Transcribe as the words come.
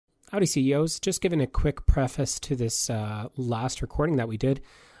Howdy, CEOs. Just giving a quick preface to this last recording that we did.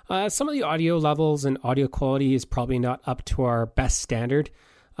 Some of the audio levels and audio quality is probably not up to our best standard.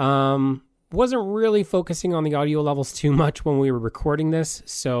 Wasn't really focusing on the audio levels too much when we were recording this,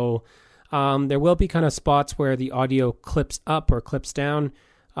 so there will be kind of spots where the audio clips up or clips down.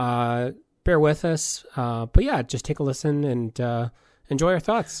 Bear with us. But yeah, just take a listen and enjoy our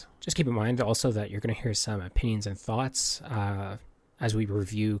thoughts. Just keep in mind also that you're going to hear some opinions and thoughts as we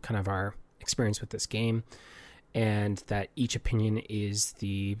review kind of our experience with this game, and that each opinion is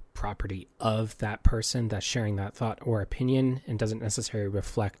the property of that person that's sharing that thought or opinion and doesn't necessarily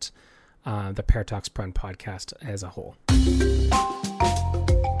reflect the Pear Prun podcast as a whole.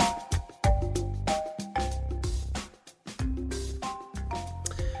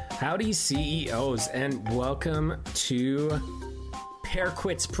 Howdy, CEOs, and welcome to Pear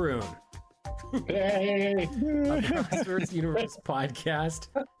Quits Prun. Hey. A Prosperous Universe podcast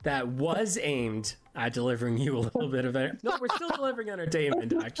that was aimed at delivering you a little bit of it. No, we're still delivering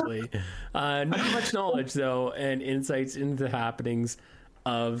entertainment, actually. Not much knowledge, though, and insights into the happenings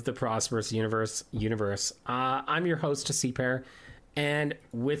of the Prosperous Universe. I'm your host, Pear, and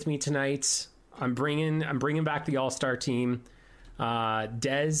with me tonight, I'm bringing back the all-star team.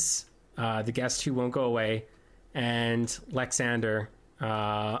 Des, the guest who won't go away, and Lexander,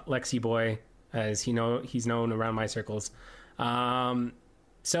 Lexi Boy, as he's known around my circles.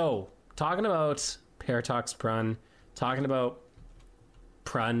 So talking about Pear Talks Prun, talking about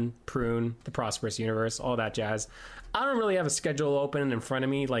Prun, the Prosperous Universe, all that jazz. I don't really have a schedule open in front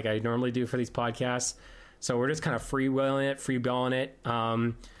of me like I normally do for these podcasts, so we're just kind of freeballing it.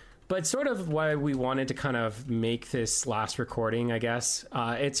 But sort of why we wanted to kind of make this last recording, I guess.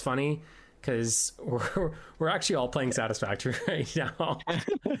 It's funny because we're actually all playing Satisfactory right now.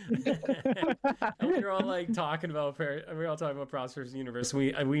 And we're all like talking about Prosperous Universe.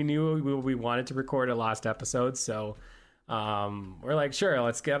 We knew we wanted to record a last episode, so we're like, sure,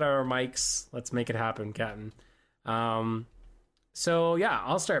 let's get our mics, let's make it happen, Captain. So yeah,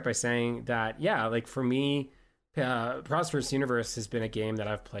 I'll start by saying that like for me, Prosperous Universe has been a game that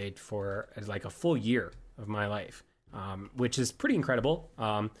I've played for like a full year of my life, which is pretty incredible.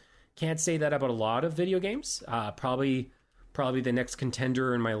 Can't say that about a lot of video games. Probably the next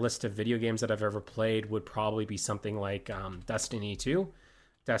contender in my list of video games that I've ever played would probably be something like Destiny 2.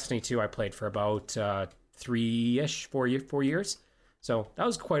 Destiny 2 I played for about 4 years. So that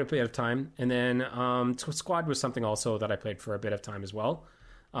was quite a bit of time. And then Squad was something also that I played for a bit of time as well.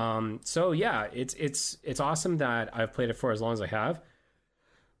 So yeah, it's awesome that I've played it for as long as I have.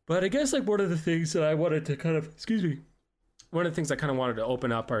 But I guess like one of the things that I wanted to kind of, one of the things I kind of wanted to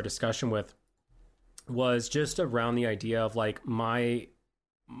open up our discussion with was just around the idea of like my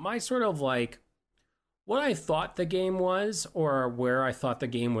sort of like what I thought the game was or where I thought the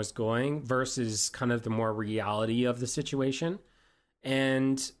game was going versus kind of the more reality of the situation.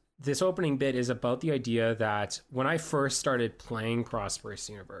 And this opening bit is about the idea that when I first started playing Prosperous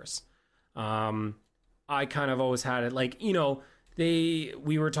Universe, I kind of always had it like,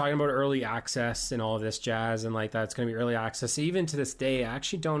 we were talking about early access and all of this jazz and like that's going to be early access. Even to this day, I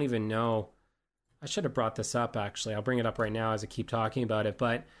actually don't even know. I should have brought this up, actually. I'll bring it up right now as I keep talking about it.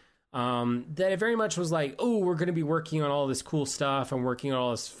 But that it very much was like, oh, we're going to be working on all this cool stuff and working on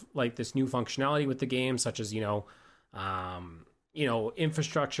all this like this new functionality with the game, such as,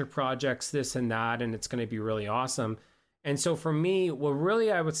 infrastructure projects, this and that, and it's going to be really awesome. And so for me, what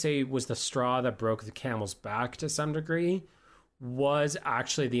really I would say was the straw that broke the camel's back to some degree was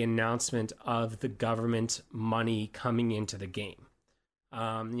actually the announcement of the government money coming into the game.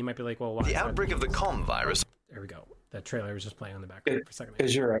 You might be like, well, why? The outbreak of the calm virus. There we go. That trailer was just playing on the background for a second.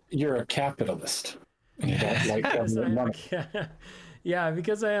 Because you're a capitalist. You don't like government money. Yeah,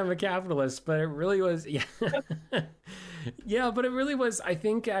 because I am a capitalist, but it really was, but it really was, I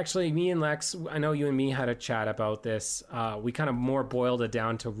think actually me and Lex, I know you and me had a chat about this. We kind of more boiled it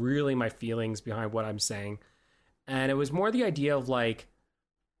down to really my feelings behind what I'm saying. And it was more the idea of like,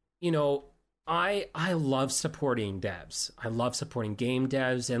 I love supporting devs. I love supporting game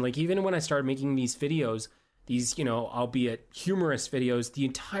devs. And like, even when I started making these videos, these, albeit humorous videos, the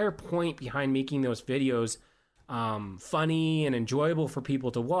entire point behind making those videos funny and enjoyable for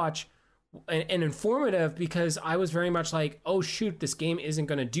people to watch and informative, because I was very much like, oh shoot, this game isn't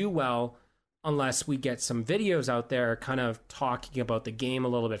going to do well unless we get some videos out there kind of talking about the game a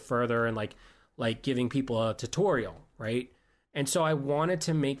little bit further and like giving people a tutorial, right? And so I wanted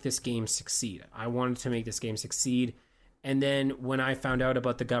to make this game succeed. And then when I found out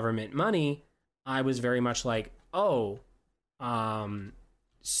about the government money, I was very much like, oh,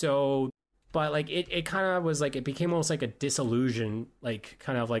 so but like it kind of was like it became almost like a disillusion, like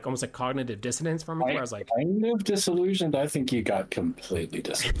kind of like almost like cognitive dissonance for me, where I was like, kind of disillusioned. I think you got completely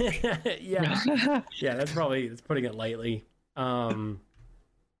disillusioned. yeah, that's putting it lightly.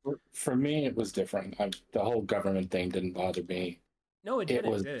 For me, it was different. The whole government thing didn't bother me. No, it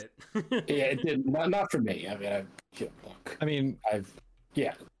didn't, did it? Yeah, it did not for me. I mean, look. I mean,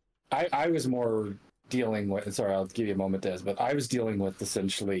 I was more dealing with. Sorry, I'll give you a moment, Des. But I was dealing with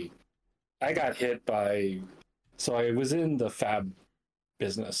essentially. I got hit by. So I was in the fab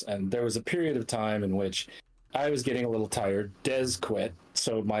business, and there was a period of time in which I was getting a little tired. Des quit,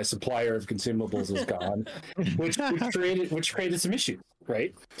 so my supplier of consumables was gone, which created some issues.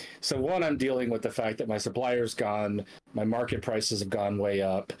 Right. So one, I'm dealing with the fact that my supplier's gone, my market prices have gone way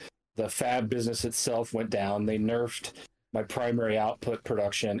up, the fab business itself went down, they nerfed my primary output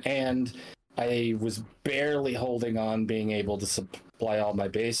production, and I was barely holding on being able to supply all my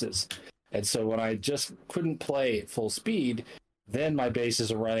bases. And so when I just couldn't play at full speed, then my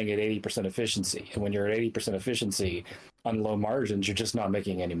bases are running at 80% efficiency. And when you're at 80% efficiency on low margins, you're just not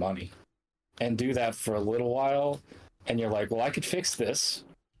making any money. And do that for a little while, and you're like, well, I could fix this,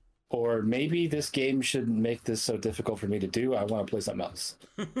 or maybe this game shouldn't make this so difficult for me to do. I want to play something else.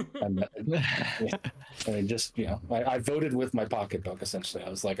 And just, I voted with my pocketbook, essentially. I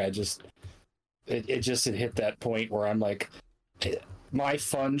was like, it had hit that point where I'm like, my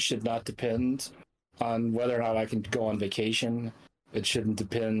fun should not depend on whether or not I can go on vacation. It shouldn't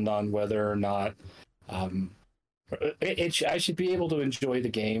depend on whether or not I should be able to enjoy the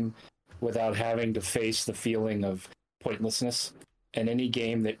game without having to face the feeling of pointlessness. And any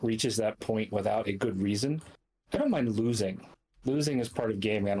game that reaches that point without a good reason, I don't mind losing. Losing is part of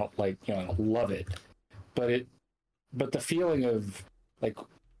gaming. I don't I don't love it, but the feeling of like,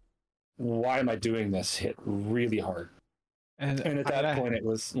 why am I doing this, hit really hard. And at that point, it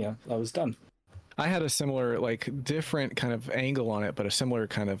was I was done. I had a similar, different kind of angle on it, but a similar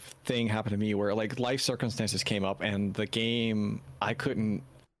kind of thing happened to me where life circumstances came up, and the game I could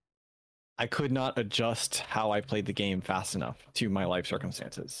not adjust how I played the game fast enough to my life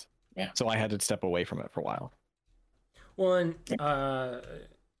circumstances. Yeah. So I had to step away from it for a while. Well, and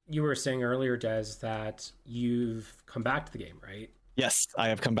you were saying earlier, Des, that you've come back to the game, right? Yes, I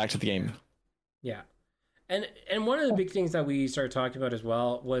have come back to the game. Yeah. And one of the big things that we started talking about as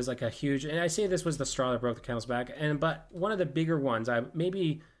well was like a huge, and I say this was the straw that broke the camel's back, but one of the bigger ones, it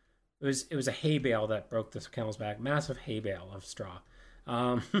was a hay bale that broke the camel's back, massive hay bale of straw.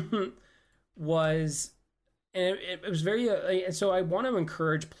 Was, and it was very, so I want to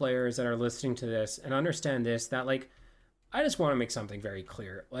encourage players that are listening to this and understand this, that I just want to make something very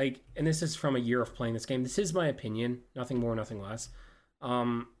clear, and this is from a year of playing this game. This is my opinion, nothing more, nothing less.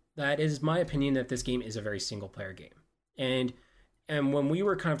 That is my opinion, that this game is a very single player game. And when we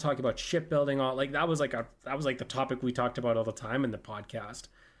were kind of talking about shipbuilding, that was like the topic we talked about all the time in the podcast.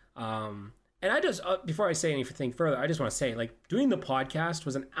 And I just, before I say anything further, I just want to say, doing the podcast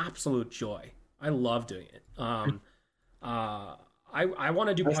was an absolute joy. I love doing it. I want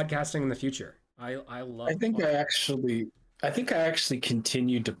to do podcasting in the future. I love. I think I actually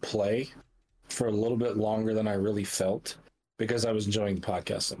continued to play for a little bit longer than I really felt, because I was enjoying the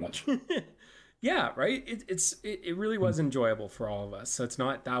podcast so much. Yeah, right. It really was enjoyable for all of us. So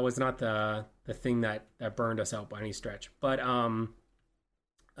that was not the thing that burned us out by any stretch. But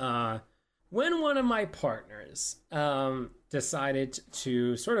when one of my partners decided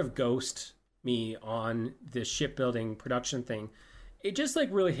to sort of ghost me on this shipbuilding production thing, it just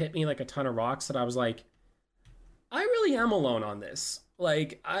really hit me like a ton of rocks, that I was like, I really am alone on this.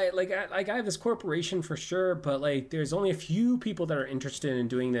 I have this corporation for sure, but there's only a few people that are interested in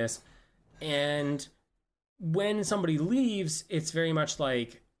doing this. And when somebody leaves, it's very much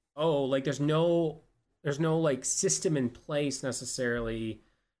there's no system in place necessarily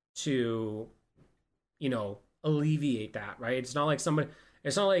to, alleviate that, right? It's not like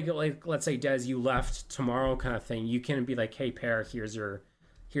let's say, Des, you left tomorrow kind of thing. You can be like, hey, Pear,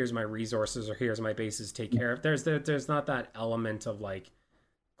 here's my resources, or here's my bases, take care of. There's not that element of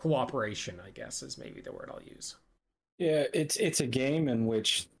cooperation, I guess is maybe the word I'll use. Yeah, it's a game in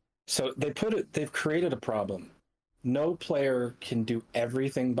which, so they've created a problem. No player can do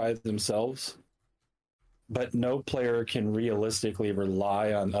everything by themselves, but no player can realistically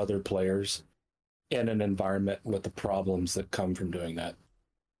rely on other players in an environment with the problems that come from doing that.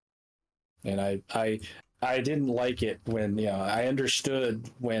 And I didn't like it when, I understood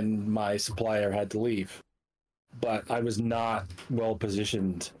when my supplier had to leave, but I was not well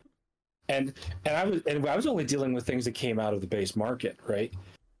positioned. And I was only dealing with things that came out of the base market, right?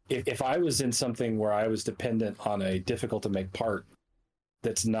 If I was in something where I was dependent on a difficult to make part,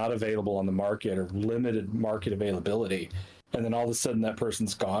 that's not available on the market or limited market availability, and then all of a sudden that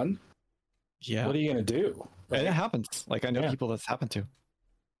person's gone. Yeah. What are you going to do? Right? And it happens. Like, I know people that's happened to.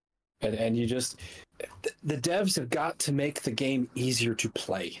 And you just, the devs have got to make the game easier to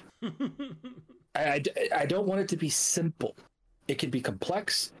play. I don't want it to be simple. It can be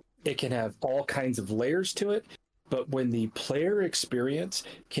complex. It can have all kinds of layers to it. But when the player experience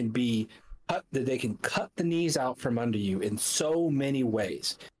can be cut, that they can cut the knees out from under you in so many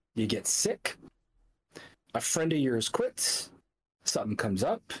ways. You get sick. A friend of yours quits. Something comes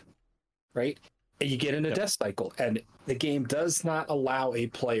up, right? And you get in a death cycle. And the game does not allow a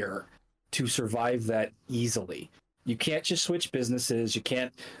player to survive that easily. You can't just switch businesses. You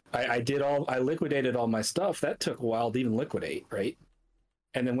can't. I liquidated all my stuff. That took a while to even liquidate, right?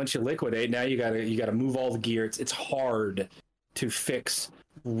 And then once you liquidate, now you gotta move all the gear. It's hard to fix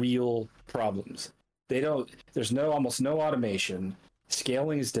real problems. There's almost no automation.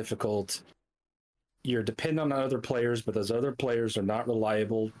 Scaling is difficult. You're dependent on other players, but those other players are not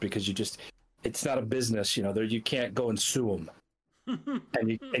reliable because it's not a business, you can't go and sue them.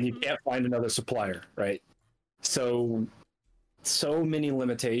 and you can't find another supplier, right? So many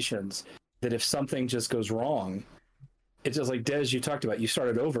limitations that if something just goes wrong, it's just like Des, you talked about, you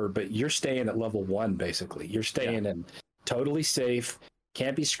started over, but you're staying at level 1, basically. You're staying in totally safe,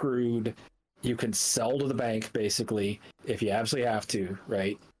 can't be screwed. You can sell to the bank, basically, if you absolutely have to,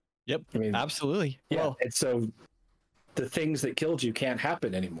 right? Yep, I mean, absolutely. Yeah, well, and so the things that killed you can't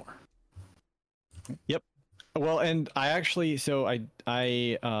happen anymore. Yep. Well, and I actually, so I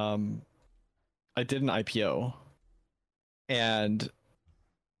did an IPO, and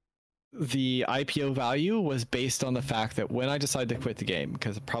the IPO value was based on the fact that when I decide to quit the game,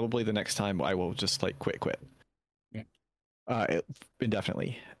 because probably the next time I will just like quit. Yeah.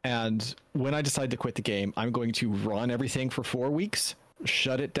 Indefinitely. And when I decide to quit the game, I'm going to run everything for 4 weeks,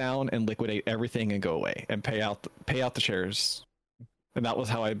 shut it down, and liquidate everything and go away and pay out the shares. And that was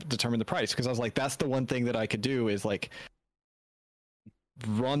how I determined the price, because I was like, that's the one thing that I could do is like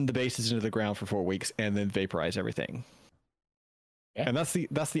run the bases into the ground for 4 weeks and then vaporize everything. Yeah. And that's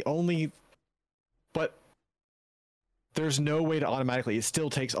the only, but there's no way to automatically, it still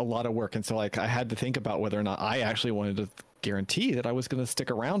takes a lot of work. And so like I had to think about whether or not I actually wanted to guarantee that I was going to stick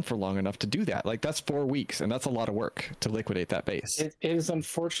around for long enough to do that. Like that's 4 weeks, and that's a lot of work to liquidate that base. It is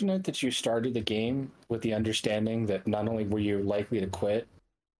unfortunate that you started the game with the understanding that not only were you likely to quit,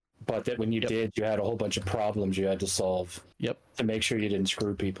 but that when you did, you had a whole bunch of problems you had to solve to make sure you didn't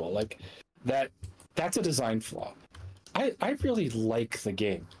screw people. Like that's a design flaw. I really like the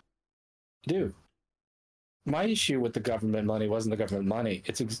game. I do. My issue with the government money wasn't the government money.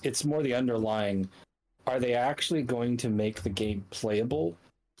 It's more the underlying, are they actually going to make the game playable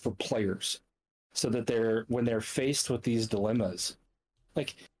for players so that when they're faced with these dilemmas,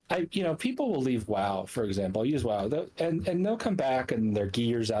 like people will leave WoW, for example. I'll use WoW, and they'll come back and their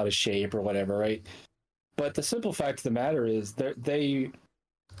gear's out of shape or whatever, right? But the simple fact of the matter is they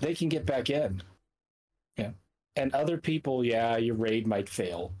can get back in. Yeah. And other people, your raid might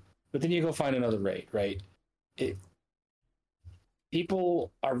fail, but then you go find another raid, right?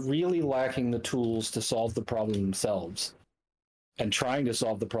 People are really lacking the tools to solve the problem themselves, and trying to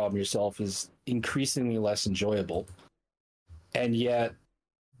solve the problem yourself is increasingly less enjoyable. And yet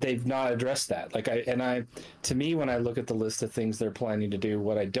they've not addressed that. To me, when I look at the list of things they're planning to do,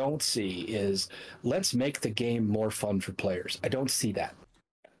 what I don't see is let's make the game more fun for players. I don't see that.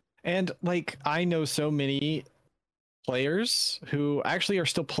 And like, I know so many players who actually are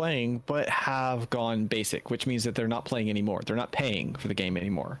still playing but have gone basic, which means that they're not playing anymore. They're not paying for the game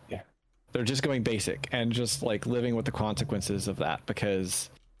anymore. Yeah, they're just going basic and just like living with the consequences of that because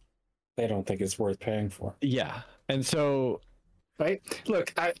they don't think it's worth paying for. Yeah. And so right,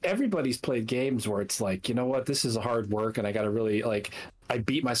 look, everybody's played games where it's like, you know what, this is hard work and I gotta really, like, I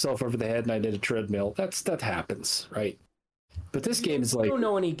beat myself over the head and I did a treadmill. That happens, right? But this game is like, I don't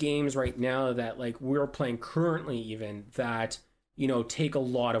know any games right now that like we're playing currently even that take a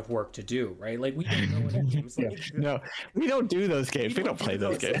lot of work to do, right? Like we don't know any games. Like, no, we don't do those games. We don't play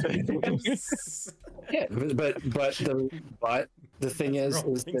those games. Yeah, but the thing is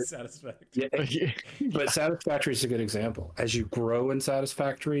Satisfactory. But Satisfactory is a good example. As you grow in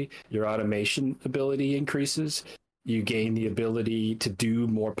Satisfactory, your automation ability increases. You gain the ability to do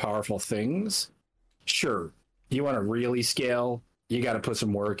more powerful things. Sure, you want to really scale, you got to put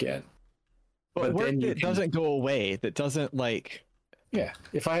some work in. But work that doesn't go away. That doesn't like. Yeah,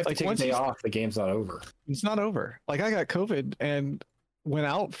 if I have to take a day off, the game's not over. It's not over. Like I got COVID and went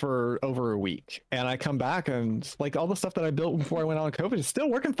out for over a week, and I come back and like all the stuff that I built before I went on COVID is still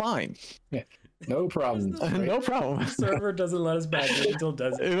working fine. Yeah, No problem. The No problem. server doesn't let us back in until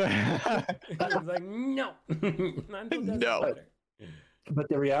does it. It's like, no. Until does No. it. But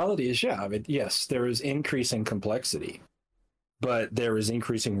the reality is, yeah, I mean, yes, there is increasing complexity, but there is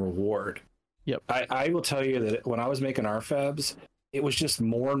increasing reward. Yep. I will tell you that when I was making RFABs, it was just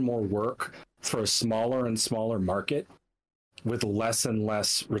more and more work for a smaller and smaller market with less and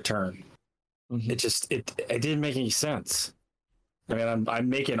less return. Mm-hmm. It didn't make any sense. I mean, I'm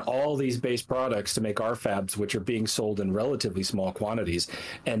making all these base products to make RFABs, which are being sold in relatively small quantities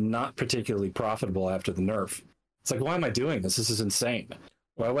and not particularly profitable after the nerf. It's like, why am I doing this? This is insane.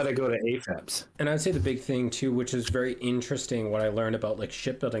 Why would I go to AFABs? And I'd say the big thing too, which is very interesting, what I learned about like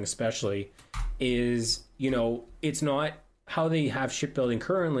shipbuilding especially, is, you know, it's not how they have shipbuilding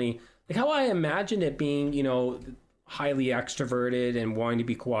currently, like how I imagined it being, you know, highly extroverted and wanting to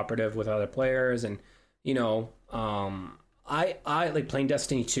be cooperative with other players. And, you know, I like playing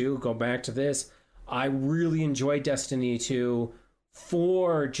Destiny 2, go back to this. I really enjoyed Destiny 2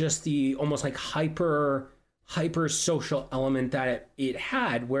 for just the almost like hyper social element that it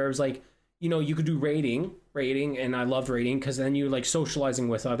had, where it was like, you know, you could do raiding, and I loved raiding because then you're like socializing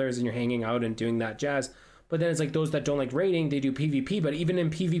with others and you're hanging out and doing that jazz. But then it's like those that don't like raiding, they do PvP. But even in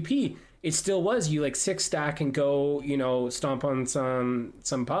PvP, it still was you like 6-stack and go, you know, stomp on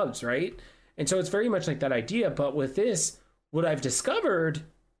some pubs, right? And so it's very much like that idea. But with this, what I've discovered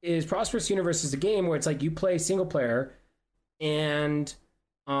is Prosperous Universe is a game where it's like you play single player, and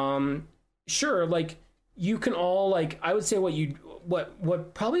sure, like you can all like, I would say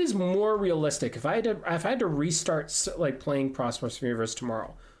what probably is more realistic, if I had to restart like playing Prosperous Universe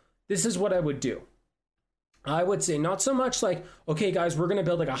tomorrow, this is what I would do. I would say not so much like, okay guys, we're gonna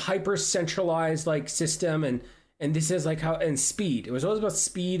build like a hyper centralized like system, and this is like how, and speed. It was always about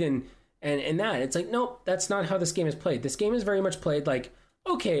speed and that. It's like, nope, that's not how this game is played. This game is very much played like,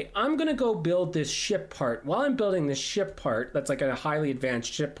 okay, I'm gonna go build this ship part. While I'm building this ship part, that's like a highly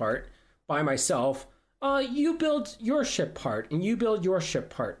advanced ship part by myself, you build your ship part and you build your ship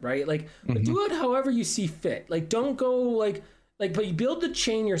part, right? Like, but do it however you see fit. Like, don't go like, but you build the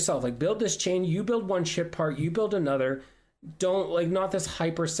chain yourself. Like, build this chain, you build one ship part, you build another. Don't like, not this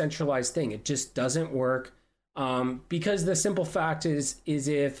hyper centralized thing. It just doesn't work. Because the simple fact is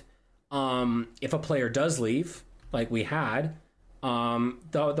if a player does leave, like we had,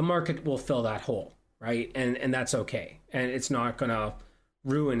 the market will fill that hole, right? And that's okay. And it's not gonna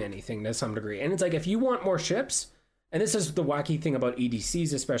ruin anything to some degree. And it's like, if you want more ships, and this is the wacky thing about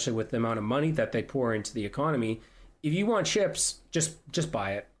EDCs, especially with the amount of money that they pour into the economy, if you want ships, just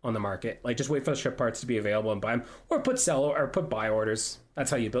buy it on the market. Like, just wait for the ship parts to be available and buy them, or put sell or put buy orders.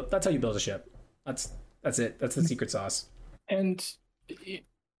 That's how you build a ship. That's it. That's the secret sauce. And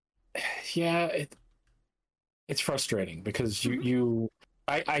yeah, it's frustrating because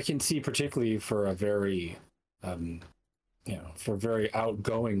I can see, particularly for a very for a very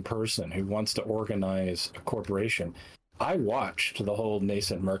outgoing person who wants to organize a corporation. I watched the whole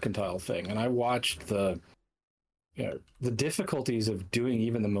nascent mercantile thing, and I watched the difficulties of doing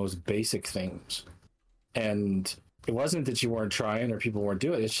even the most basic things. And it wasn't that you weren't trying or people weren't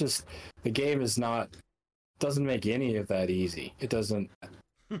doing it. It's just the game doesn't make any of that easy. It doesn't.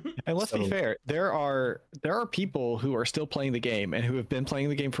 And let's be fair, there are people who are still playing the game and who have been playing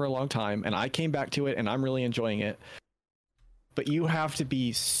the game for a long time, and I came back to it and I'm really enjoying it. But you have to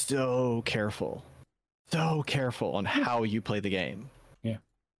be so careful on how you play the game. Yeah.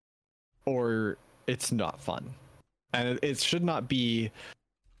 Or it's not fun. And it should not be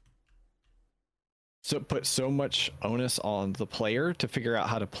put so much onus on the player to figure out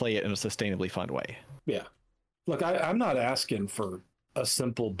how to play it in a sustainably fun way. Yeah. Look, I'm not asking for a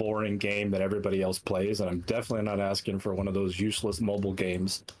simple, boring game that everybody else plays, and I'm definitely not asking for one of those useless mobile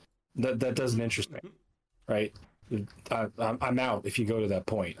games. That doesn't interest me, right? I'm out if you go to that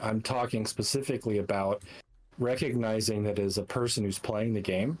point. I'm talking specifically about recognizing that as a person who's playing the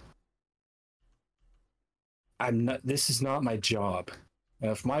game, this is not my job.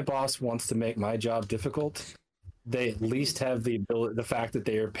 And if my boss wants to make my job difficult, they at least have the fact that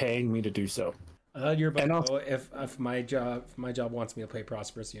they are paying me to do so. You're about to go, if my job wants me to play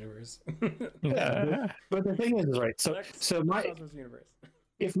Prosperous Universe. Yeah, but the thing is, right? So Prosperous Universe.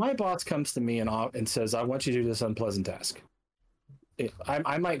 If my boss comes to me and says, "I want you to do this unpleasant task,"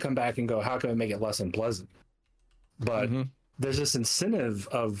 I might come back and go, "How can I make it less unpleasant?" But there's this incentive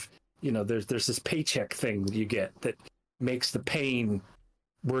of, there's this paycheck thing that you get that makes the pain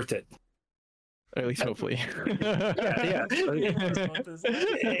worth it. Or at least hopefully. Yeah.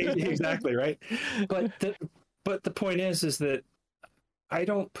 Exactly, right. But the point is that I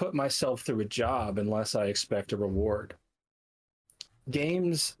don't put myself through a job unless I expect a reward.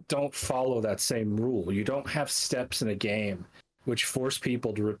 games don't follow that same rule. You don't have steps in a game which force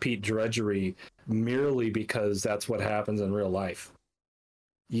people to repeat drudgery merely because that's what happens in real life.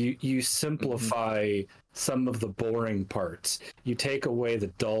 You simplify some of the boring parts. You take away the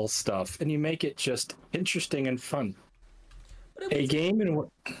dull stuff, and you make it just interesting and fun. A game in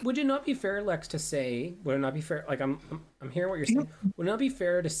Would it not be fair, Lex, to say? Would it not be fair? Like I'm hearing what you're saying. Would it not be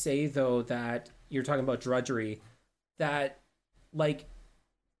fair to say though that you're talking about drudgery, that like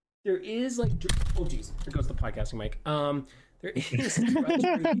there is like oh geez, there goes the podcasting mic. There is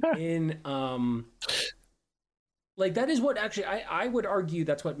drudgery in like that is what actually I would argue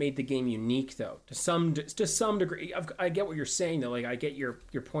that's what made the game unique though to some degree. I get what you're saying though. Like I get your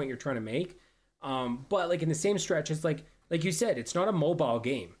point you're trying to make. But like in the same stretch, it's like you said, it's not a mobile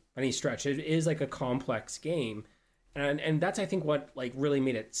game by any stretch. It is like a complex game. And that's, I think, what like really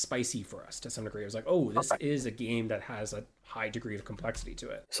made it spicy for us to some degree. It was like, oh, this is a game that has a high degree of complexity to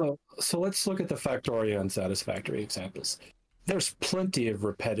it. So let's look at the Factorio and Satisfactory examples. There's plenty of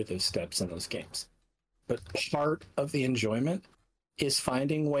repetitive steps in those games. But part of the enjoyment is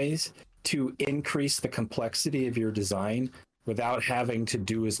finding ways to increase the complexity of your design without having to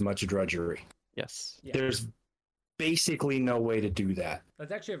do as much drudgery. Yes. Yeah. There's basically no way to do that.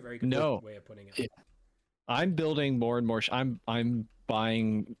 That's actually a very good way of putting it. Yeah. I'm building more and more. I'm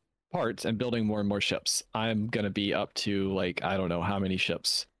buying parts and building more and more ships. I'm gonna be up to like I don't know how many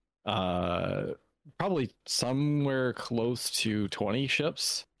ships. Probably somewhere close to 20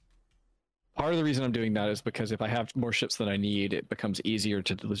 ships. Part of the reason I'm doing that is because if I have more ships than I need, it becomes easier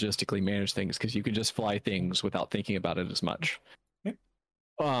to logistically manage things because you can just fly things without thinking about it as much.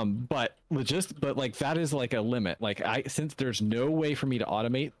 But like that is like a limit. Like since there's no way for me to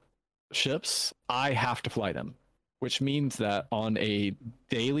automate ships, I have to fly them, which means that on a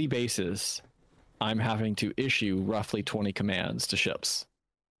daily basis, I'm having to issue roughly 20 commands to ships,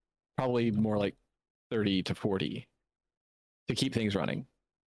 probably more like 30 to 40 to keep things running,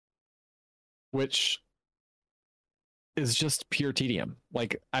 which is just pure tedium.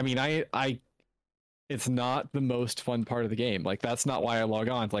 Like, I mean, it's not the most fun part of the game. Like, that's not why I log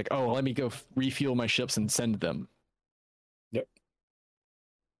on. It's like, oh, let me go refuel my ships and send them. Yep.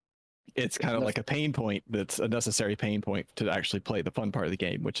 It's kind of like a pain point that's a necessary pain point to actually play the fun part of the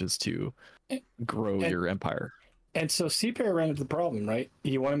game, which is to grow your empire. And so Pear ran into the problem, right?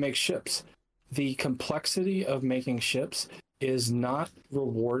 You want to make ships. The complexity of making ships is not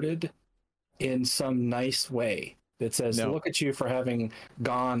rewarded in some nice way that says, look at you for having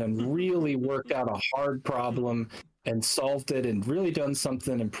gone and really worked out a hard problem and solved it and really done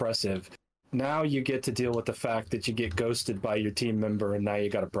something impressive. Now you get to deal with the fact that you get ghosted by your team member and now you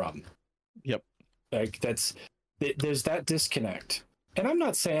got a problem. Yep. Like there's that disconnect. And I'm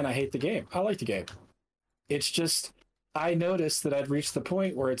not saying I hate the game. I like the game. It's just, I noticed that I'd reached the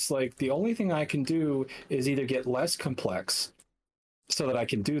point where it's like the only thing I can do is either get less complex so that I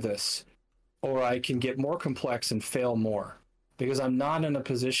can do this, or I can get more complex and fail more, because I'm not in a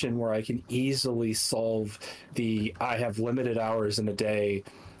position where I can easily solve I have limited hours in a day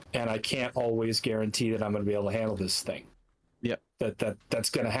and I can't always guarantee that I'm going to be able to handle this thing. Yep. That's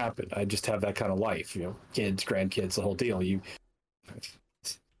going to happen. I just have that kind of life, kids, grandkids, the whole deal.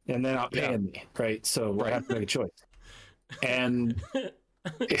 And they're not paying me, right? So I have to make a choice. And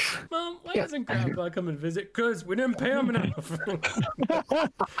Mom, why doesn't Grandpa come and visit? Because we didn't pay him enough.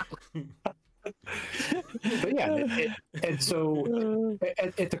 But yeah, and so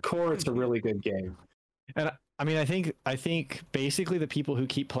at the core, it's a really good game. And I mean, I think basically the people who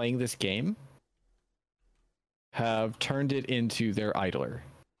keep playing this game have turned it into their idler.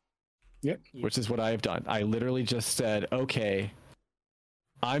 Yep. Which is what I have done. I literally just said, okay,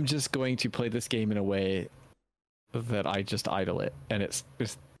 I'm just going to play this game in a way that I just idle it, and it's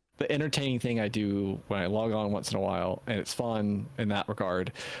the entertaining thing I do when I log on once in a while, and it's fun in that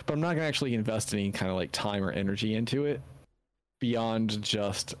regard, but I'm not gonna actually invest any kind of like time or energy into it beyond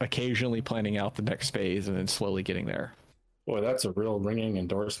just occasionally planning out the next phase and then slowly getting there. Boy, that's a real ringing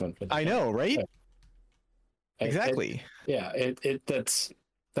endorsement. I know, right? Exactly.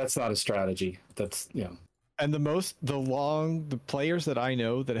 That's not a strategy. That's And the players that I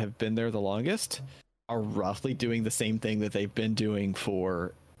know that have been there the longest are roughly doing the same thing that they've been doing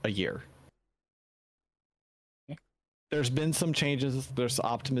for a year. There's been some changes, there's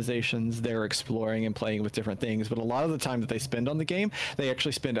optimizations, they're exploring and playing with different things, but a lot of the time that they spend on the game, they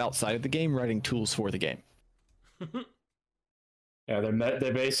actually spend outside of the game writing tools for the game. Yeah,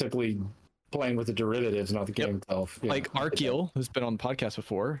 they're basically playing with the derivatives, not the game itself. Like Arkiel, who's been on the podcast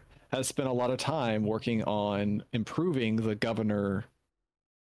before, has spent a lot of time working on improving the governor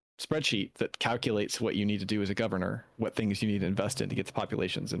spreadsheet that calculates what you need to do as a governor, what things you need to invest in to get the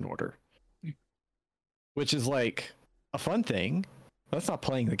populations in order. Which is like a fun thing. That's not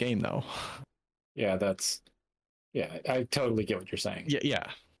playing the game though. Yeah, I totally get what you're saying. Yeah.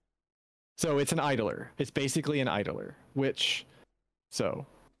 So it's an idler. It's basically an idler,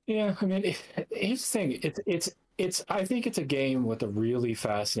 Yeah, I mean, here's the thing. It's. I think it's a game with a really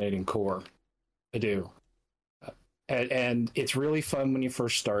fascinating core. I do, and it's really fun when you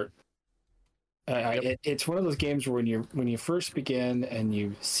first start. It's one of those games where when you first begin and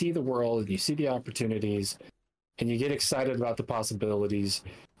you see the world and you see the opportunities, and you get excited about the possibilities,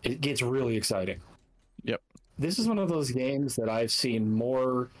 it gets really exciting. Yep. This is one of those games that I've seen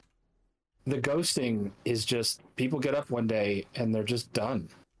more. The ghosting is just people get up one day and they're just done.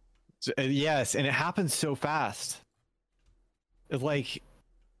 Yes, and it happens so fast. It's like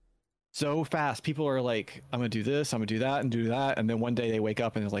so fast. People are like, I'm gonna do this, I'm gonna do that, and do that, and then one day they wake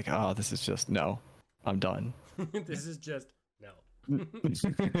up and they're like, oh, this is just no, I'm done. This is just no.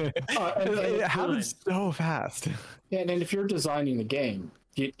 It happens so fast. Yeah, and if you're designing the game,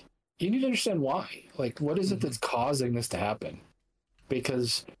 you need to understand why. Like, what is it that's causing this to happen?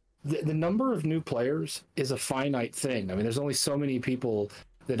 Because the number of new players is a finite thing. I mean, there's only so many people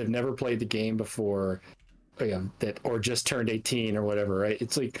that have never played the game before, or just turned 18 or whatever, right?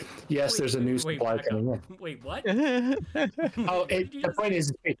 It's like, yes, there's a new supply coming in. Wait, what? The point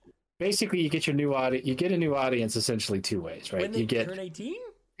is, basically, you get a new audience essentially two ways, right? When they turn 18?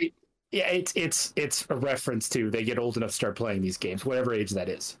 Yeah, it's a reference to they get old enough to start playing these games, whatever age that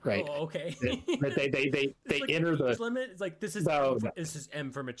is, right? Oh, okay. they like enter the limit. It's like this is this is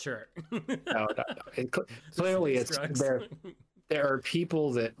M for mature. No. Clearly, there are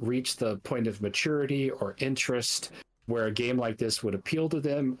people that reach the point of maturity or interest where a game like this would appeal to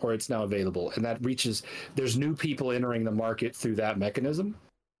them, or it's now available, and there's new people entering the market through that mechanism,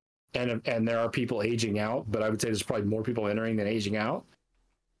 and there are people aging out, but I would say there's probably more people entering than aging out.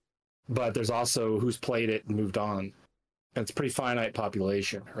 But there's also who's played it and moved on. And it's a pretty finite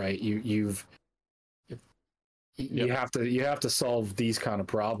population, right? You have to solve these kind of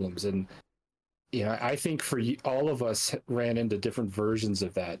problems, and I think all of us ran into different versions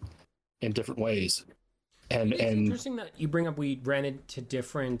of that in different ways. And it's interesting that you bring up we ran into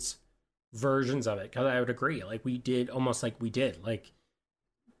different versions of it, because I would agree. Like we did like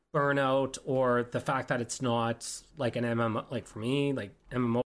Burnout, or the fact that it's not like an MMO. Like for me, like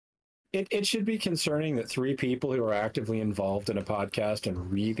MMO. It should be concerning that three people who are actively involved in a podcast and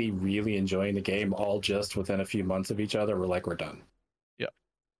really, really enjoying the game, all just within a few months of each other, we're done. Yeah.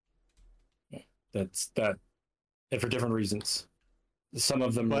 That's that, and for different reasons. Some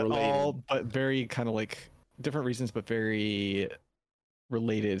of them related. But very kind of like different reasons, but very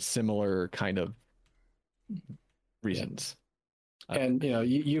related, similar kind of reasons. Yeah. And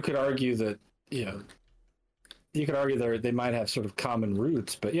you could argue that they might have sort of common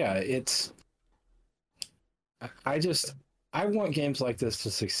roots, but yeah, I want games like this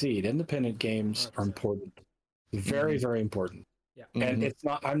to succeed. Independent games 100%. Are important. Very, very important. Yeah. And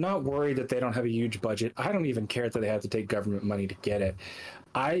I'm not worried that they don't have a huge budget. I don't even care that they have to take government money to get it.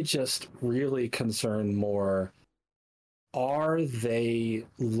 I just really concern more, are they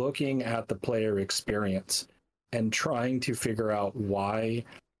looking at the player experience and trying to figure out why,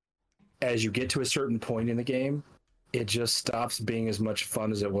 as you get to a certain point in the game, it just stops being as much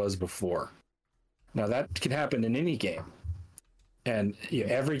fun as it was before. Now that can happen in any game, and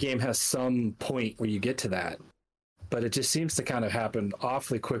every game has some point where you get to that, but it just seems to kind of happen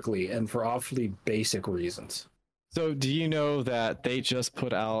awfully quickly and for awfully basic reasons. So do you know that they just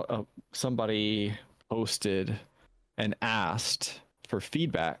put out somebody posted and asked for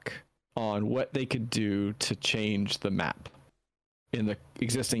feedback on what they could do to change the map in the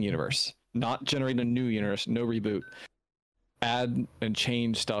existing universe? Not generate a new universe, no reboot. Add and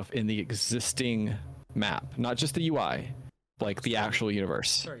change stuff in the existing map, not just the UI, like the actual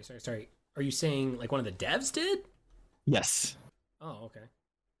universe. Sorry. Are you saying like one of the devs did? Yes. Oh, okay.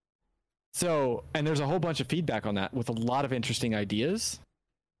 So, and there's a whole bunch of feedback on that with a lot of interesting ideas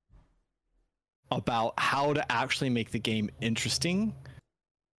about how to actually make the game interesting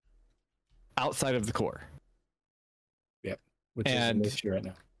outside of the core. Yep. Which is an issue right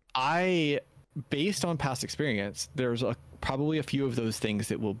now. Based on past experience, there's probably a few of those things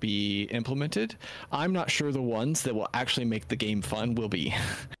that will be implemented. I'm not sure the ones that will actually make the game fun will be.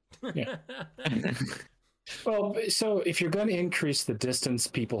 Yeah. Well, so if you're going to increase the distance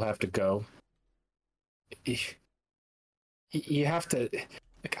people have to go, you have to.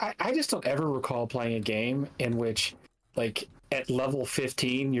 I just don't ever recall playing a game in which, like, at level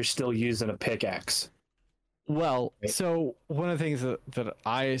 15, you're still using a pickaxe. Well, Right. so one of the things that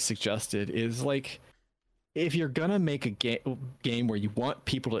I suggested is like, if you're gonna make a game where you want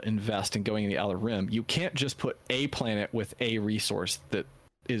people to invest in going in the Outer Rim, you can't just put a planet with a resource that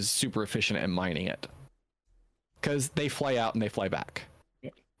is super efficient at mining it, because they fly out and they fly back.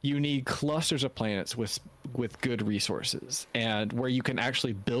 You need clusters of planets with good resources, and where you can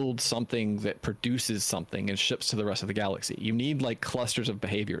actually build something that produces something and ships to the rest of the galaxy. You need like clusters of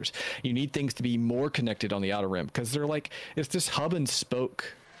behaviors. You need things to be more connected on the Outer Rim, because they're like, it's this hub and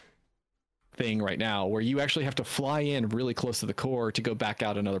spoke thing right now where you actually have to fly in really close to the core to go back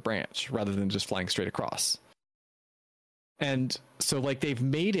out another branch rather than just flying straight across. And so like they've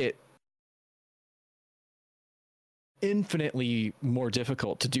made it infinitely more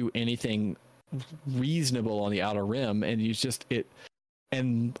difficult to do anything reasonable on the Outer Rim, and you just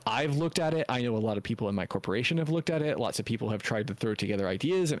and I've looked at it. I know a lot of people in my corporation have looked at it. Lots of people have tried to throw together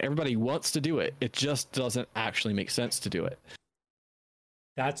ideas, and everybody wants to do it. It just doesn't actually make sense to do it.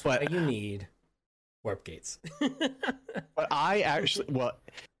 That's why you need warp gates. But I actually, well,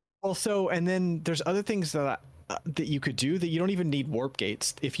 also, and then there's other things that you could do that you don't even need warp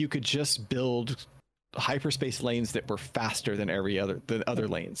gates. If you could just build hyperspace lanes that were faster than other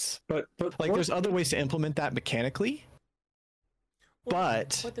lanes. But like, there's other ways to implement that mechanically. But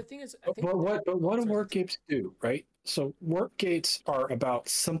the thing is, I think, what do warp gates do, right? So warp gates are about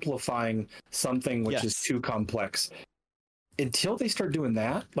simplifying something which is too complex. Until they start doing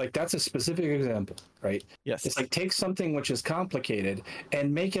that, like that's a specific example, right? Yes. It's like take something which is complicated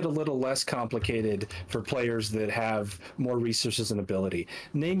and make it a little less complicated for players that have more resources and ability.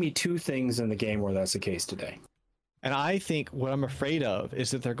 Name me 2 things in the game where that's the case today. And I think what I'm afraid of is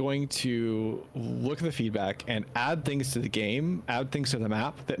that they're going to look at the feedback and add things to the game, add things to the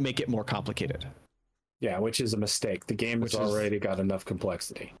map that make it more complicated. Yeah, which is a mistake. The game has already got enough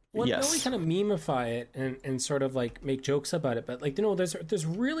complexity. Well, yes. I know we kind of memify it and sort of like make jokes about it, but like, you know, there's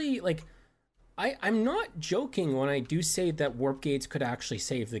really like, I'm not joking when I do say that warp gates could actually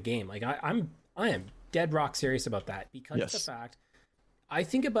save the game. Like I am dead rock serious about that, because of the fact I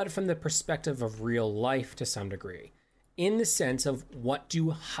think about it from the perspective of real life to some degree, in the sense of what do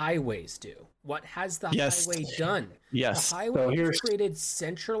highways do? What has the highway done? Yes. The highway has created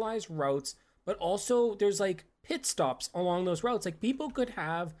centralized routes, but also there's like pit stops along those routes. Like people could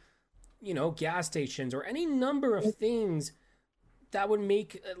have, you know, gas stations or any number of things that would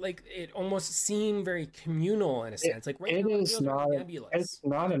make like it almost seem very communal in a sense. Like right now, it's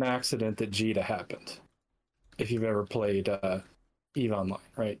not an accident that Jita happened. If you've ever played EVE Online,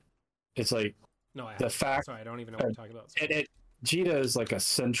 right? It's like the fact. Sorry, I don't even know what you're talking about. Jita is like a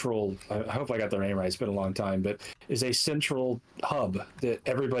central, I hope I got their name right, it's been a long time, but is a central hub that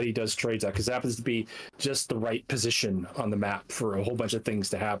everybody does trades at, because it happens to be just the right position on the map for a whole bunch of things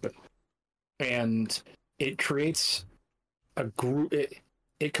to happen. And it creates a group,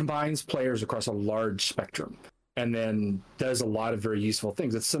 it combines players across a large spectrum, and then does a lot of very useful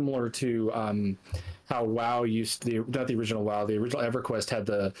things. It's similar to how WoW used to, not the original WoW, the original EverQuest had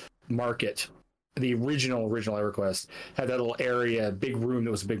the market. The original EverQuest had that little area, big room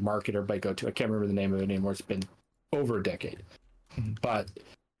that was a big market everybody go to. I can't remember the name of it anymore. It's been over a decade. But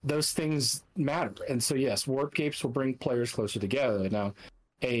those things matter. And so, yes, warp gates will bring players closer together. Now,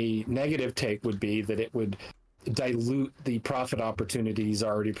 a negative take would be that it would dilute the profit opportunities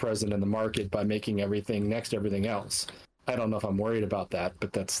already present in the market by making everything next to everything else. I don't know if I'm worried about that,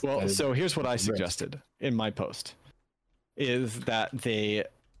 but that's... Well, so here's what I suggested in my post, is that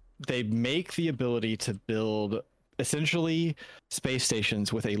they make the ability to build essentially space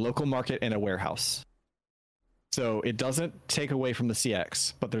stations with a local market and a warehouse. So it doesn't take away from the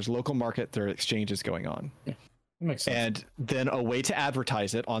CX, but there's local market, there are exchanges going on. Yeah, that makes sense. And then a way to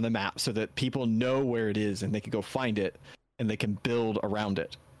advertise it on the map so that people know where it is and they can go find it and they can build around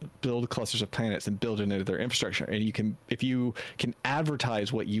it, build clusters of planets and build it into their infrastructure. And you can, if you can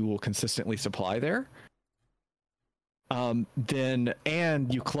advertise what you will consistently supply there, then,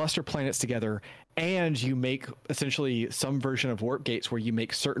 and you cluster planets together, and you make essentially some version of warp gates where you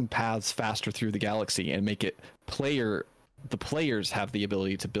make certain paths faster through the galaxy and make it the players have the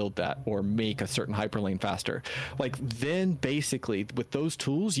ability to build that or make a certain hyperlane faster. Like, then basically with those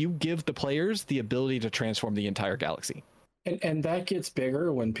tools, you give the players the ability to transform the entire galaxy. And that gets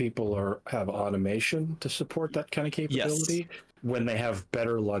bigger when people have automation to support that kind of capability. Yes. When they have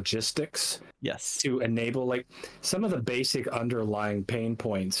better logistics, yes, to enable like some of the basic underlying pain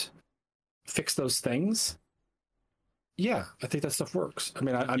points, fix those things. Yeah, I think that stuff works. I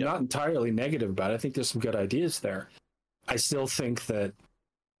mean, I'm not entirely negative about it. I think there's some good ideas there. I still think that,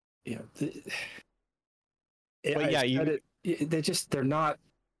 you know, they're not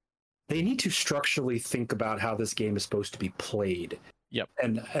they need to structurally think about how this game is supposed to be played. Yep.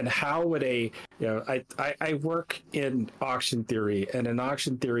 And how would I work in auction theory, and in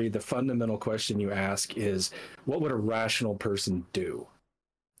auction theory, the fundamental question you ask is, what would a rational person do?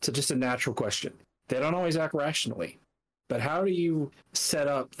 So just a natural question. They don't always act rationally, but how do you set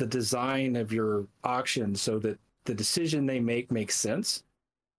up the design of your auction so that the decision they make makes sense?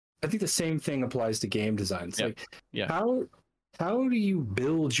 I think the same thing applies to game design. It's like, how do you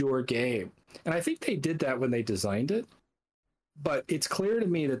build your game? And I think they did that when they designed it. But it's clear to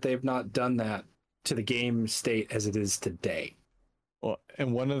me that they've not done that to the game state as it is today. Well,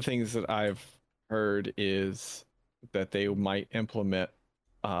 and one of the things that I've heard is that they might implement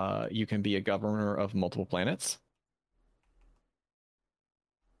you can be a governor of multiple planets.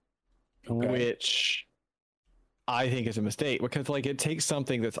 Okay. Which I think is a mistake, because like it takes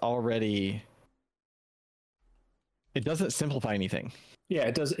something that's already, it doesn't simplify anything. Yeah,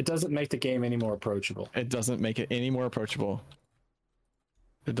 it doesn't make the game any more approachable. It doesn't make it any more approachable.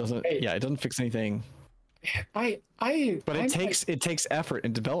 It doesn't. It doesn't fix anything. But it takes effort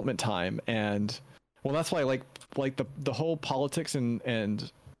and development time, and well, that's why like the whole politics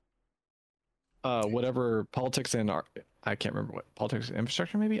and whatever politics and I can't remember what politics and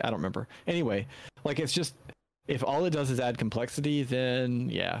infrastructure, maybe, I don't remember. Anyway, like it's just, if all it does is add complexity, then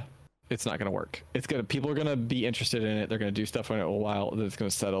yeah, it's not going to work. People are going to be interested in it. They're going to do stuff on it a while, then it's going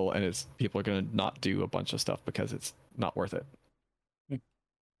to settle, and people are going to not do a bunch of stuff because it's not worth it.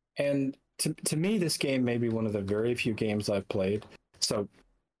 And to me, this game may be one of the very few games I've played. So,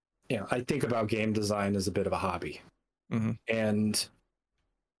 I think about game design as a bit of a hobby. Mm-hmm. And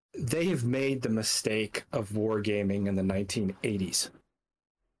they have made the mistake of wargaming in the 1980s.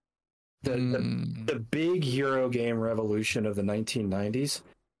 The big Euro game revolution of the 1990s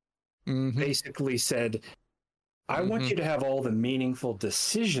basically said, I want you to have all the meaningful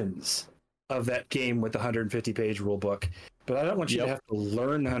decisions of that game with the 150-page rule book, but I don't want you to have to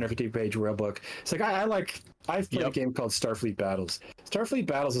learn the 150-page rule book. It's like I've played a game called Starfleet Battles. Starfleet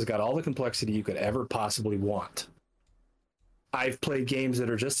Battles has got all the complexity you could ever possibly want. I've played games that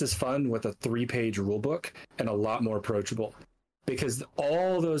are just as fun with a 3-page rule book and a lot more approachable, because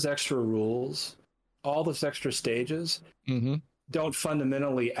all those extra rules, all those extra stages don't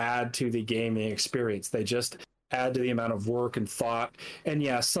fundamentally add to the gaming experience. They just add to the amount of work and thought. And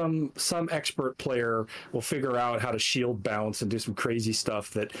yeah, some expert player will figure out how to shield bounce and do some crazy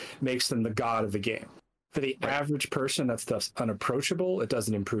stuff that makes them the god of the game. For the average person, that stuff's unapproachable. It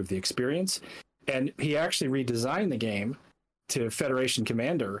doesn't improve the experience. And he actually redesigned the game to Federation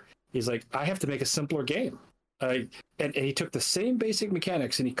Commander. He's like, I have to make a simpler game. And he took the same basic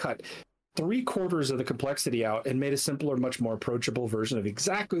mechanics and he cut 3/4 of the complexity out and made a simpler, much more approachable version of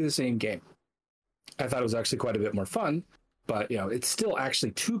exactly the same game. I thought it was actually quite a bit more fun, but it's still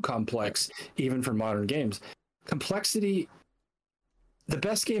actually too complex even for modern games. Complexity, the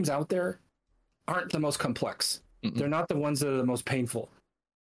best games out there aren't the most complex. They're not the ones that are the most painful.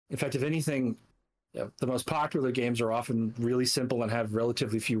 In fact, if anything, the most popular games are often really simple and have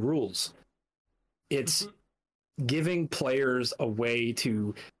relatively few rules. It's giving players a way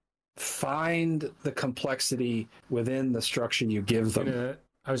to find the complexity within the structure you give them.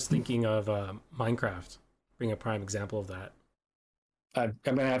 I was thinking of Minecraft being a prime example of that. I'm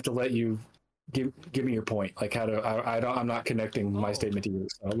going to have to let you give me your point. Like I'm not connecting my statement to you.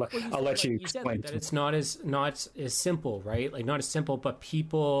 So I'll let you explain. That it's not as simple, right? Like not as simple, but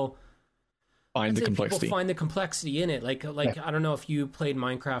people find the complexity. People find the complexity in it. Like I don't know if you played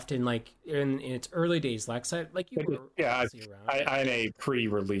Minecraft in its early days, Lex. I'm a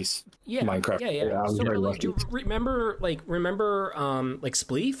pre-release Minecraft. Yeah. So do you remember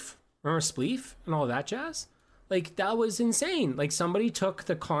Spleef? Remember Spleef and all that jazz? Like that was insane. Like somebody took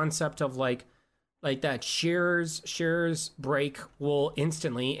the concept of like that shares break wool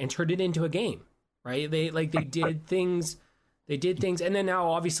instantly and turned it into a game, right? They did things, and then now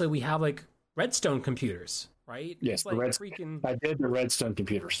obviously we have like Redstone computers, right? Yes, I did the Redstone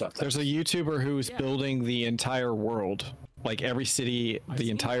computer stuff. There's a YouTuber who's building the entire world, like every city,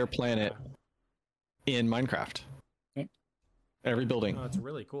 the entire planet in Minecraft. Okay. Every building. Oh, it's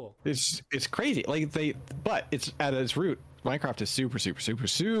really cool. It's crazy. But it's at its root, Minecraft is super, super, super,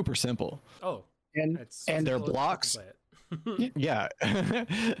 super simple. Oh, and their blocks. Yeah.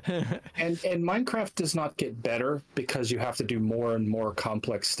 and Minecraft does not get better because you have to do more and more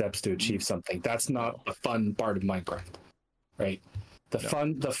complex steps to achieve something. That's not the fun part of Minecraft, right? The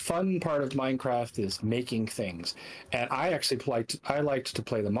fun part of Minecraft is making things. And I actually liked to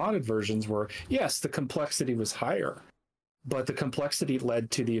play the modded versions where, yes, the complexity was higher, but the complexity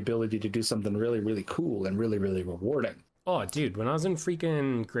led to the ability to do something really, really cool and really, really rewarding. Oh, dude, when I was in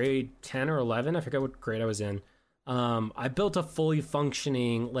freaking grade 10 or 11, I forget what grade I was in. I built a fully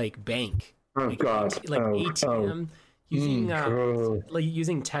functioning like bank, Oh like God. like Oh, oh, ATM using oh. like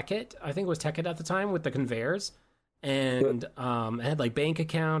using Tekkit. I think it was Tekkit at the time with the conveyors, and it had like bank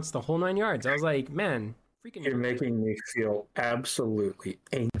accounts, the whole nine yards. I was like, man, freaking. You're making me feel absolutely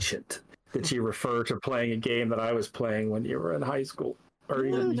ancient that you refer to playing a game that I was playing when you were in high school, or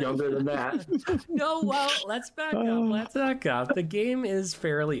even younger than that. No, well, let's back up. Let's back up. The game is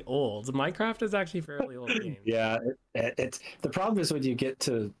fairly old. Minecraft is actually a fairly old game. Yeah, it's the problem is when you get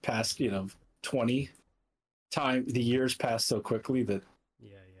to past 20 the years pass so quickly that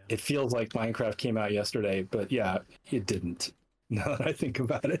Yeah, it feels like Minecraft came out yesterday, but yeah, it didn't. Now that I think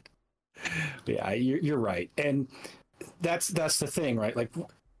about it, yeah, you're right, and that's the thing, right? Like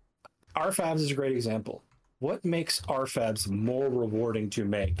RFabs is a great example. What makes RFabs more rewarding to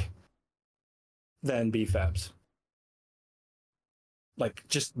make than BFabs? Like,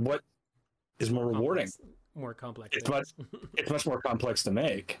 just what is more rewarding? More complex. It's much more complex to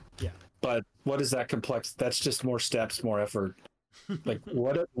make. Yeah. But what is that complex? That's just more steps, more effort. Like,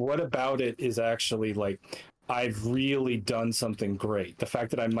 what about it is actually like, I've really done something great. The fact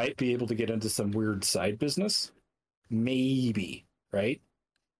that I might be able to get into some weird side business, maybe, right?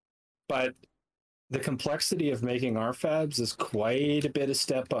 But the complexity of making RFabs is quite a bit of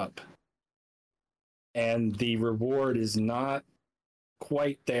step up. And the reward is not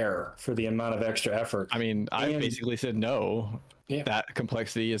quite there for the amount of extra effort. I mean, I basically said no. Yeah. That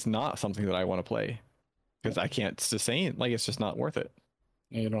complexity is not something that I want to play because I can't sustain. Like, it's just not worth it.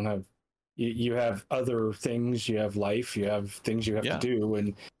 You don't have. You have other things. You have life. You have things you have to do,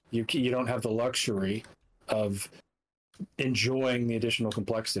 and you don't have the luxury of enjoying the additional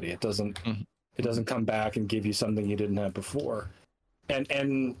complexity. It doesn't. Mm-hmm. It doesn't come back and give you something you didn't have before.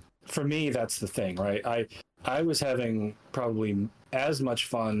 And for me, that's the thing, right? I was having probably as much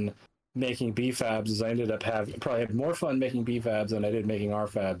fun making BFabs as I ended up having. Probably had more fun making BFabs than I did making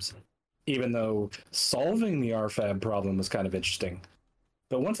RFabs, even though solving the RFab problem was kind of interesting.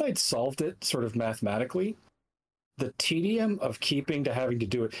 But once I'd solved it sort of mathematically, the tedium of having to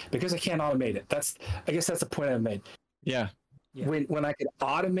do it, because I can't automate it. I guess that's the point I've made. Yeah. When I could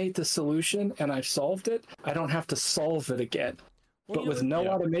automate the solution and I've solved it, I don't have to solve it again. But with no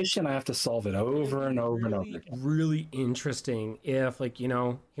automation, I have to solve it over and over and over again. Really interesting if, like,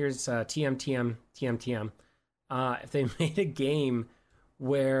 here's TM. If they made a game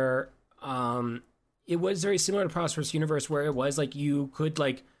where it was very similar to Prosperous Universe, where it was like you could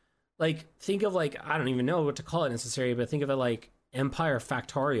like think of, like, I don't even know what to call it necessarily, but think of it like Empire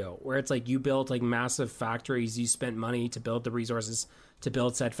Factorio, where it's like you built like massive factories, you spent money to build the resources to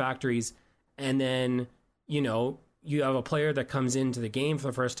build said factories, and then you have a player that comes into the game for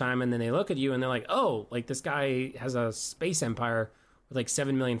the first time, and then they look at you and they're like, oh, like, this guy has a space empire with like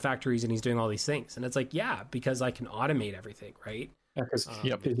 7 million factories and he's doing all these things. And it's like, yeah, because I can automate everything, right?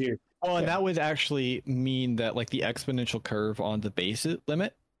 And that would actually mean that, like, the exponential curve on the base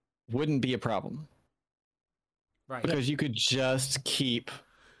limit wouldn't be a problem. Right. Because you could just keep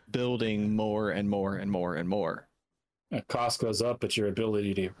building more and more and more and more. Cost goes up, but your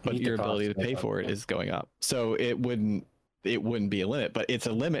ability to pay for it is going up. So it wouldn't be a limit, but it's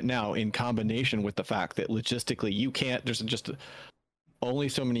a limit now in combination with the fact that logistically you can't. There's just only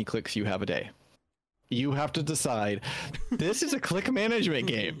so many clicks you have a day. You have to decide. This is a click management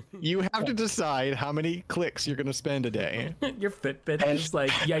game. You have to decide how many clicks you're going to spend a day. Your Fitbit is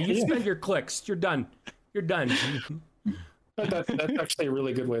like, you spend your clicks. You're done. You're done. But that's actually a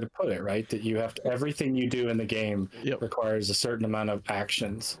really good way to put it, right? That you have to, everything you do in the game requires a certain amount of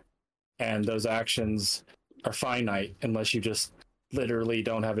actions, and those actions are finite unless you just literally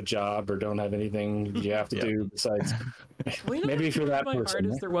don't have a job or don't have anything you have to do besides. Maybe if you're that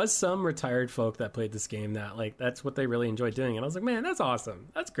person. There was some retired folk that played this game that, like, that's what they really enjoyed doing, and I was like, man, that's awesome.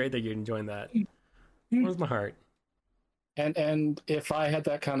 That's great that you're enjoying that. Where's my heart? And if I had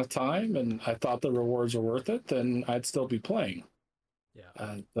that kind of time and I thought the rewards were worth it, then I'd still be playing.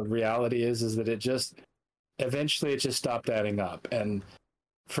 Yeah. The reality is that it eventually just stopped adding up. And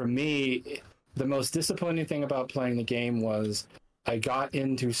for me, the most disappointing thing about playing the game was I got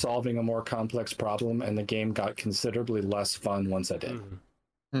into solving a more complex problem, and the game got considerably less fun once I did.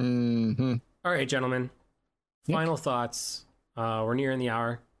 Mm-hmm. All right, gentlemen. Final thoughts. We're nearing the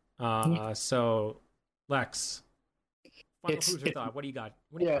hour. So, Lex. Thought. What do you got?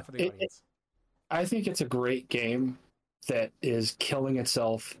 What do you got for the audience? I think it's a great game that is killing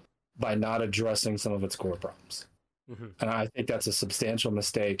itself by not addressing some of its core problems. Mm-hmm. And I think that's a substantial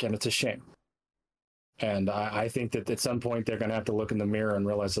mistake, and it's a shame. And I think that at some point they're going to have to look in the mirror and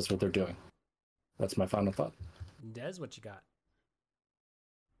realize that's what they're doing. That's my final thought. Des, what you got?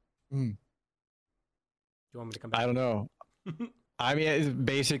 Hmm. Do you want me to come back? I don't know. I mean, it's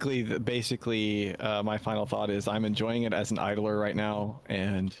basically, my final thought is I'm enjoying it as an idler right now,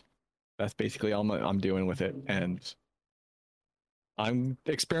 and that's basically all I'm doing with it. And I'm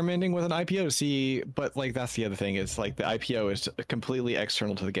experimenting with an IPO to see, but like that's the other thing is like the IPO is completely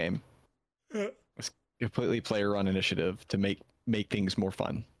external to the game. It's completely player-run initiative to make things more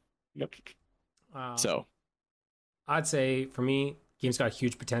fun. Yep. So, I'd say for me, game's got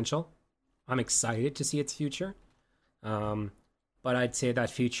huge potential. I'm excited to see its future. But I'd say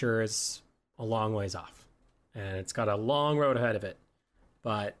that future is a long ways off, and it's got a long road ahead of it.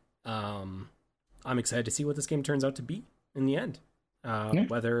 But I'm excited to see what this game turns out to be in the end,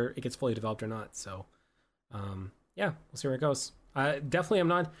 whether it gets fully developed or not. So, yeah, we'll see where it goes. Definitely, I'm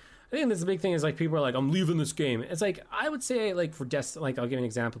not. I think this big thing is like people are like, I'm leaving this game. It's like I would say like for like I'll give an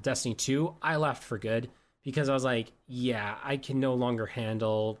example. Destiny 2, I left for good because I was like, yeah, I can no longer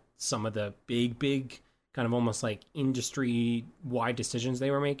handle some of the big kind of almost like industry-wide decisions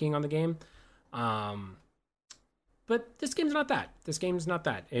they were making on the game. But this game's not that. This game's not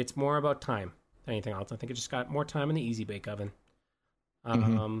that. It's more about time than anything else. I think it just got more time in the easy bake oven.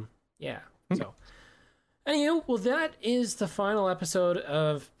 Yeah. So, anywho, well, that is the final episode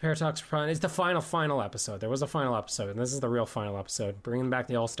of Pear Talks Prun. It's the final episode. There was a final episode, and this is the real final episode, bringing back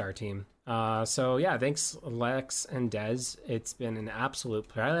the All-Star team. So yeah, thanks Lex and Des. It's been an absolute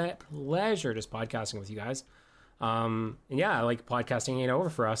pleasure just podcasting with you guys. And yeah, I like podcasting ain't over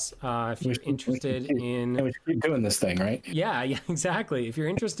for us. If you're interested in, we should keep doing this thing, right? Yeah, exactly. If you're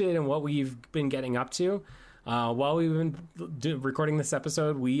interested in what we've been getting up to, while we've been recording this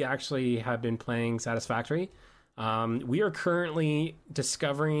episode, we actually have been playing Satisfactory. We are currently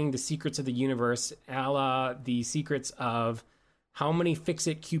discovering the secrets of the universe, a la the secrets of how many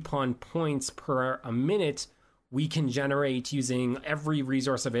Fix-It coupon points per a minute we can generate using every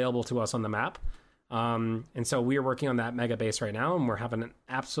resource available to us on the map. And so we are working on that mega base right now, and we're having an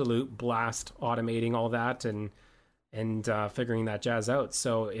absolute blast automating all that and figuring that jazz out.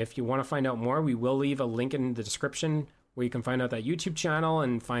 So if you want to find out more, we will leave a link in the description where you can find out that YouTube channel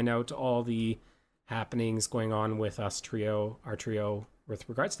and find out all the happenings going on with our trio with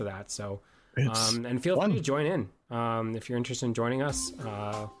regards to that. So and feel free to join in. If you're interested in joining us,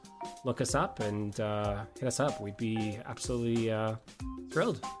 look us up and hit us up. We'd be absolutely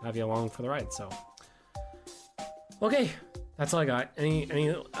thrilled to have you along for the ride. So, okay, that's all I got.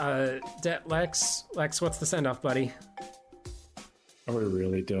 Any Lex, what's the send off, buddy? Are we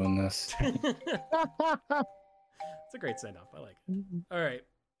really doing this? It's a great send off. I like it. All right,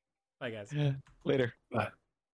 bye guys. Later. Bye.